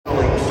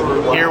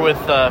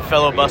with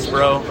fellow bus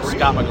bro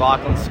Scott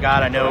McLaughlin.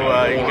 Scott, I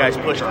know you guys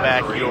pushed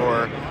back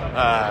your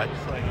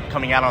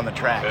coming out on the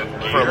track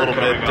for a little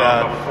bit.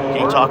 Can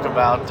you talk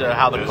about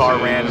how the car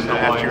ran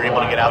after you were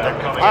able to get out there?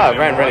 It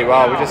ran really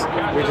well. We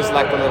just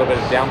lacked a little bit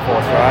of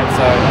downforce, right?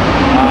 So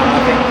I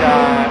think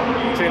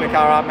tune the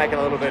car up, make it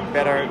a little bit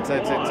better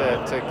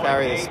to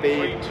carry the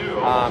speed.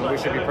 We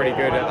should be pretty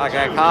good. Like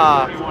our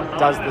car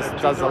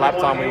does the lap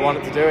time we want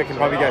it to do. It can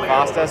probably go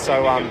faster,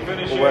 so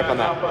we'll work on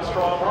that.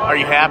 Are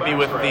you happy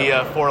with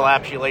the 4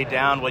 laps you laid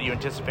down? What do you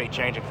anticipate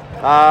changing?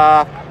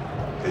 I'm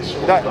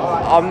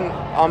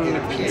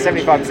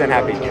 75%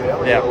 happy.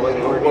 Yeah,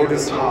 we'll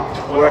just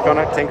work on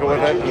it, tinker with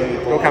it,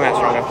 and we'll come out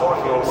stronger.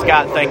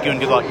 Scott, thank you and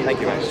good luck. Thank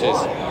you, mate.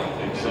 Cheers.